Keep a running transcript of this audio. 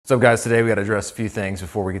So guys, today we got to address a few things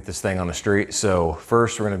before we get this thing on the street. So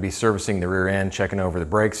first, we're going to be servicing the rear end, checking over the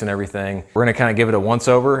brakes and everything. We're going to kind of give it a once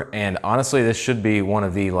over, and honestly, this should be one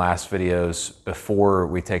of the last videos before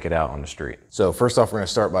we take it out on the street. So first off, we're going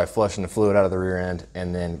to start by flushing the fluid out of the rear end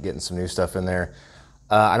and then getting some new stuff in there.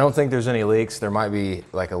 I don't think there's any leaks. There might be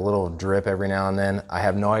like a little drip every now and then. I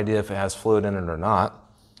have no idea if it has fluid in it or not.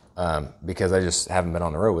 Because I just haven't been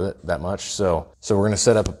on the road with it that much. So we're gonna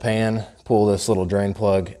set up a pan, pull this little drain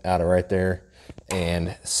plug out of right there,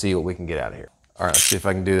 and see what we can get out of here. All right, let's see if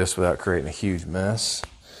I can do this without creating a huge mess.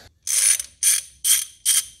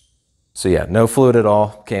 So yeah, no fluid at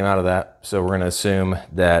all came out of that. So we're gonna assume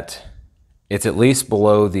that it's at least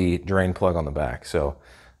below the drain plug on the back. So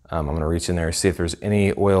I'm gonna reach in there and see if there's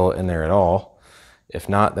any oil in there at all. If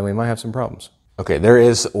not, then we might have some problems. Okay, there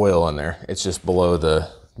is oil in there. It's just below the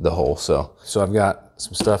hole. So I've got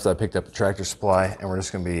some stuff that I picked up at Tractor Supply, and we're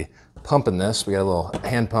just going to be pumping this. We got a little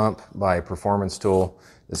hand pump by Performance Tool.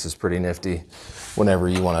 This is pretty nifty whenever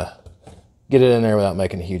you want to get it in there without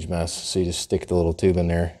making a huge mess. So you just stick the little tube in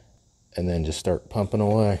there and then just start pumping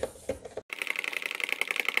away.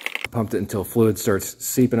 Pumped it until fluid starts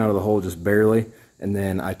seeping out of the hole just barely, and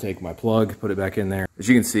then I take my plug, put it back in there. As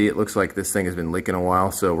you can see, it looks like this thing has been leaking a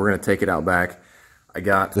while, so we're going to take it out back. I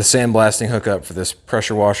got the sandblasting hookup for this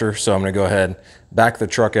pressure washer, so I'm going to go ahead, back the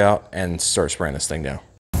truck out, and start spraying this thing down.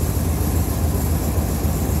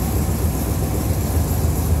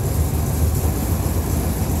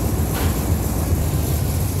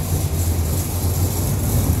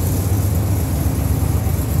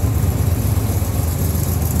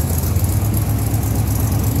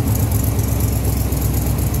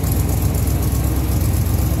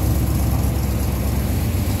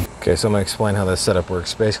 Okay, so I'm going to explain how this setup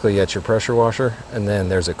works. Basically, you got your pressure washer, and then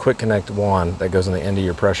there's a quick connect wand that goes on the end of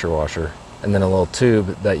your pressure washer, and then a little tube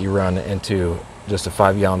that you run into just a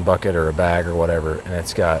 5-gallon bucket or a bag or whatever, and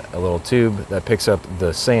it's got a little tube that picks up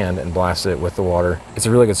the sand and blasts it with the water. It's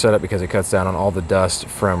a really good setup because it cuts down on all the dust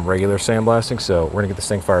from regular sandblasting, so we're going to get this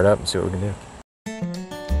thing fired up and see what we can do.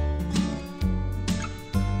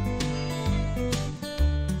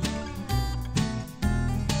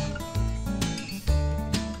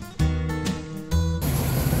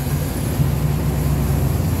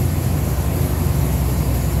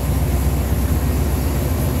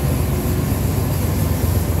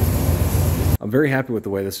 I'm very happy with the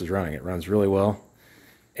way this is running. It runs really well.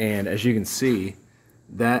 And as you can see,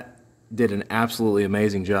 that did an absolutely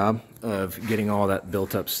amazing job of getting all that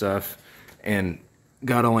built up stuff. And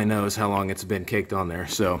God only knows how long it's been caked on there.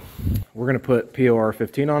 So we're gonna put POR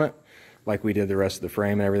 15 on it, like we did the rest of the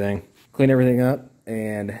frame and everything. Clean everything up,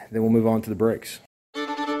 and then we'll move on to the brakes.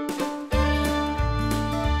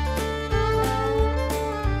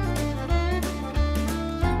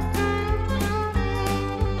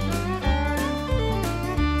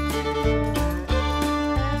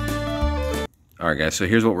 All right, guys, so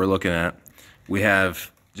here's what we're looking at. We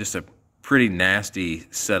have just a pretty nasty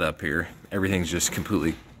setup here. Everything's just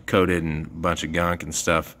completely coated in a bunch of gunk and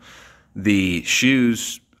stuff. The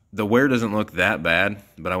shoes, the wear doesn't look that bad,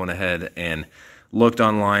 but I went ahead and looked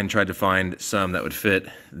online, tried to find some that would fit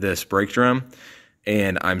this brake drum,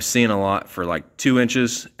 and I'm seeing a lot for like 2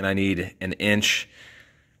 inches, and I need 1 inch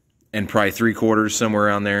and probably 3/4 somewhere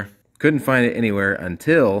around there. Couldn't find it anywhere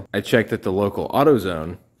until I checked at the local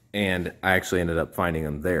AutoZone, and I actually ended up finding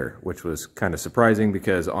them there, which was kind of surprising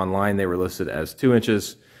because online they were listed as 2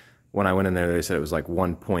 inches. When I went in there, they said it was like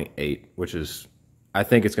 1.8, which is, I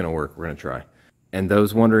think it's gonna work. We're gonna try. And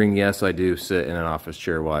those wondering, yes, I do sit in an office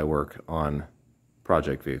chair while I work on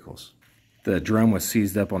project vehicles. The drum was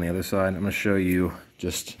seized up on the other side. I'm gonna show you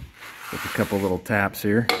just with a couple little taps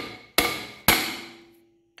here.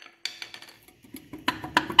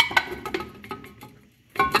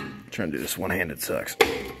 Trying to do this one-handed sucks.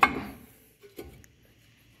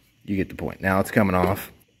 You get the point. Now it's coming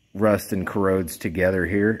off. Rust and corrodes together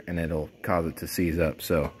here, and it'll cause it to seize up.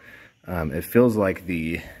 So it feels like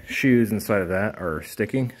the shoes inside of that are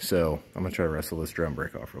sticking. So I'm gonna try to wrestle this drum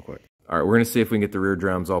brake off real quick. All right, we're gonna see if we can get the rear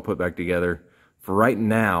drums all put back together. For right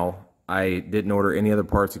now, I didn't order any other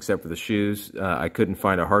parts except for the shoes. I couldn't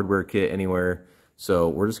find a hardware kit anywhere. So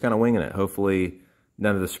we're just kind of winging it. Hopefully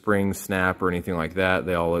none of the springs snap or anything like that.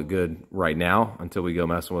 They all look good right now until we go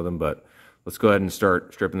messing with them. But let's go ahead and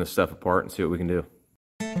start stripping this stuff apart and see what we can do.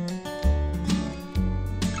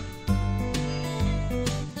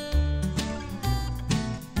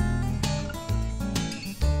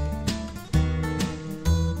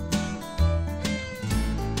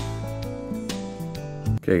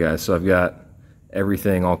 Okay guys, so I've got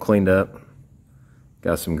everything all cleaned up.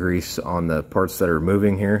 Got some grease on the parts that are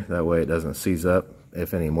moving here. That way it doesn't seize up.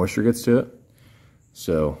 if any moisture gets to it.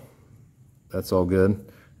 So that's all good.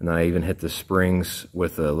 And then I even hit the springs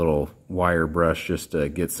with a little wire brush just to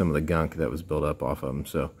get some of the gunk that was built up off of them.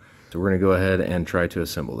 So we're gonna go ahead and try to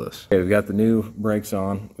assemble this. Okay, we've got the new brakes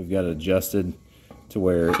on. We've got it adjusted to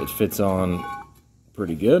where it fits on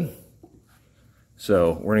pretty good.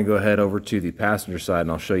 So we're gonna go ahead over to the passenger side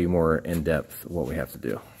and I'll show you more in depth what we have to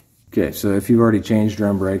do. Okay, so if you've already changed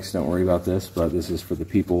drum brakes, don't worry about this, but this is for the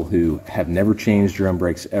people who have never changed drum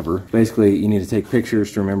brakes ever. Basically, you need to take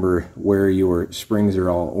pictures to remember where your springs are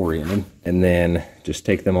all oriented, and then just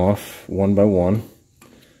take them off one by one.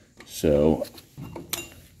 So,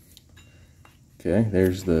 okay,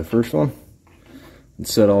 there's the first one. And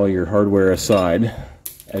set all your hardware aside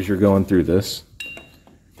as you're going through this.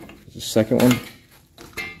 There's the second one.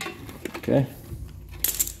 Okay.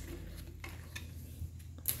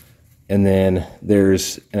 And then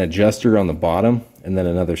there's an adjuster on the bottom and then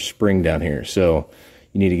another spring down here. So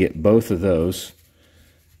you need to get both of those.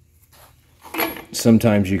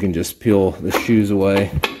 Sometimes you can just peel the shoes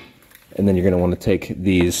away, and then you're going to want to take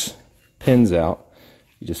these pins out.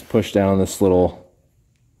 You just push down this little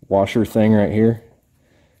washer thing right here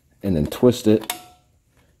and then twist it.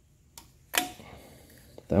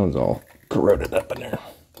 That one's all corroded up in there.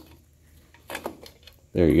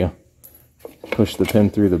 There you go. Push the pin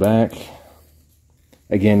through the back.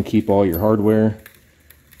 Again, keep all your hardware.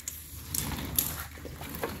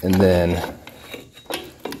 And then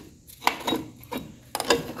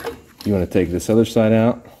you want to take this other side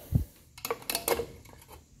out.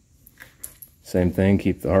 Same thing,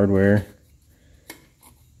 keep the hardware.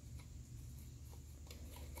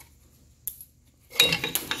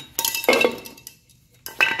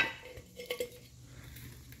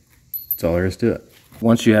 That's all there is to it.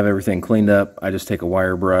 Once you have everything cleaned up, I just take a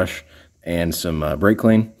wire brush and some brake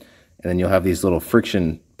clean, and then you'll have these little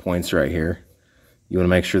friction points right here. You want to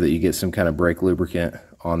make sure that you get some kind of brake lubricant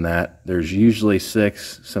on that. There's usually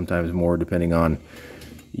 6, sometimes more, depending on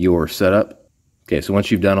your setup. Okay, so once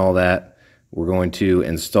you've done all that, we're going to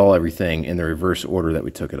install everything in the reverse order that we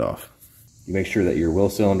took it off. You make sure that your wheel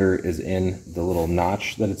cylinder is in the little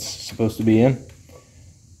notch that it's supposed to be in,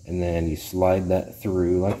 and then you slide that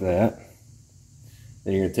through like that.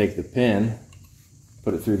 Then you're going to take the pin,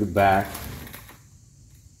 put it through the back,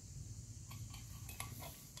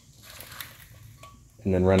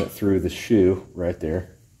 and then run it through the shoe right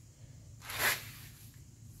there.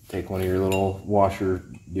 Take one of your little washer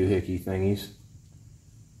doohickey thingies,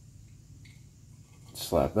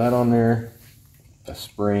 slap that on there, a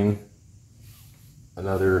spring,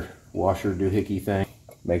 another washer doohickey thing.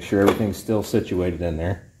 Make sure everything's still situated in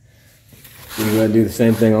there. You can go ahead and do the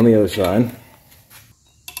same thing on the other side.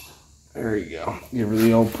 There you go. Give her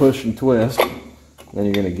the old push and twist. Then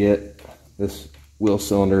you're going to get this wheel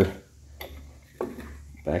cylinder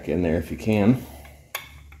back in there if you can.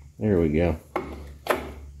 There we go.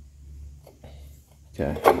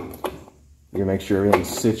 Okay. You're going to make sure everything's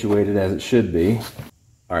situated as it should be.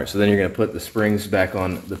 Alright, so then you're going to put the springs back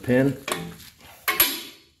on the pin.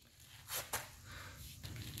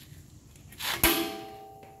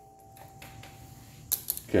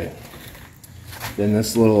 Okay. Then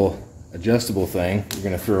this little adjustable thing you're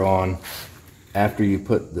going to throw on after you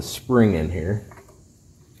put the spring in here.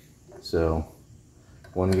 So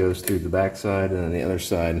one goes through the back side and then the other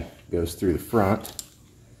side goes through the front.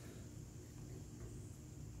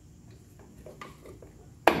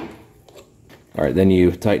 Alright, then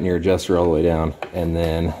you tighten your adjuster all the way down and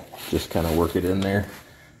then just kind of work it in there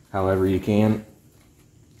however you can.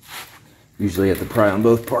 Usually you have to pry on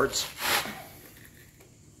both parts.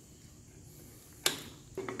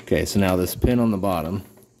 Okay, so now this pin on the bottom,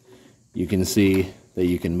 you can see that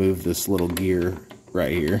you can move this little gear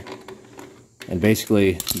right here. And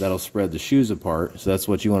basically, that'll spread the shoes apart. So that's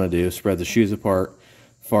what you want to do, spread the shoes apart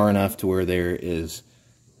far enough to where there is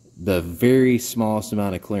the very smallest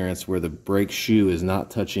amount of clearance where the brake shoe is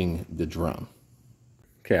not touching the drum.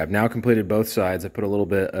 Okay, I've now completed both sides. I put a little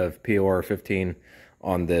bit of POR 15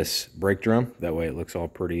 on this brake drum. That way it looks all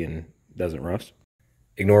pretty and doesn't rust.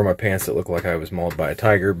 Ignore my pants that look like I was mauled by a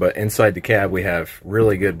tiger, but inside the cab we have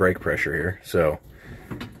really good brake pressure here. So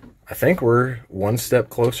I think we're one step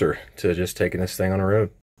closer to just taking this thing on the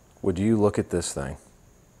road. Would you look at this thing?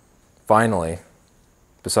 Finally,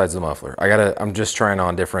 besides the muffler. I'm just trying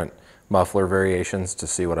on different muffler variations to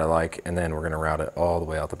see what I like, and then we're gonna route it all the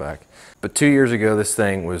way out the back. But 2 years ago, this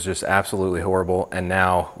thing was just absolutely horrible, and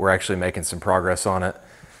now we're actually making some progress on it.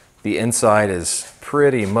 The inside is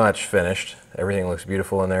pretty much finished. Everything looks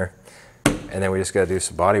beautiful in there. And then we just gotta do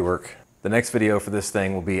some body work. The next video for this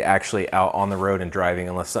thing will be actually out on the road and driving,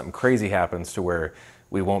 unless something crazy happens to where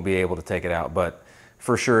we won't be able to take it out. But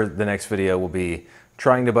For sure, the next video will be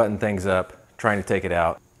trying to button things up, trying to take it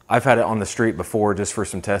out. I've had it on the street before just for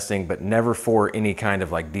some testing, but never for any kind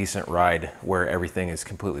of like decent ride where everything is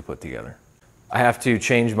completely put together. I have to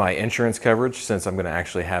change my insurance coverage since I'm gonna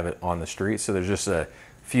actually have it on the street. So there's just a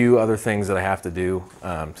few other things that I have to do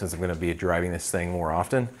since I'm gonna be driving this thing more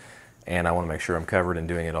often. And I wanna make sure I'm covered and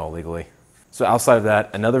doing it all legally. So outside of that,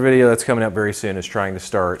 another video that's coming up very soon is trying to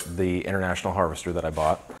start the International Harvester that I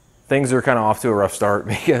bought. Things are kind of off to a rough start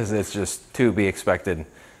because it's just to be expected,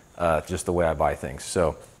 just the way I buy things.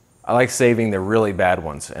 So I like saving the really bad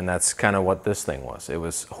ones, and that's kind of what this thing was. It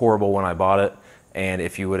was horrible when I bought it, and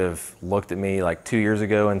if you would have looked at me like 2 years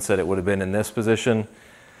ago and said it would have been in this position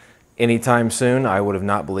anytime soon, I would have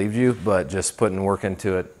not believed you, but just putting work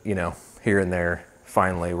into it, you know, here and there,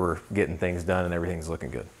 finally we're getting things done and everything's looking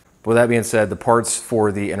good. With that being said, the parts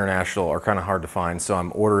for the International are kind of hard to find, so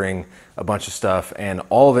I'm ordering a bunch of stuff, and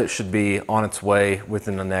all of it should be on its way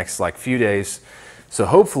within the next like few days. So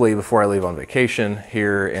hopefully before I leave on vacation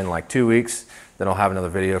here in like 2 weeks, then I'll have another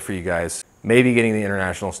video for you guys, maybe getting the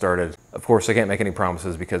International started. Of course, I can't make any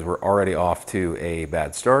promises because we're already off to a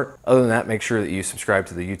bad start. Other than that, make sure that you subscribe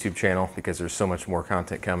to the YouTube channel because there's so much more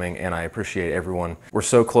content coming, and I appreciate everyone. We're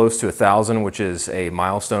so close to 1,000, which is a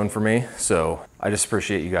milestone for me. So I just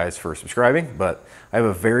appreciate you guys for subscribing, but I have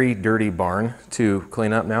a very dirty barn to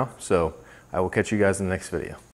clean up now. So I will catch you guys in the next video.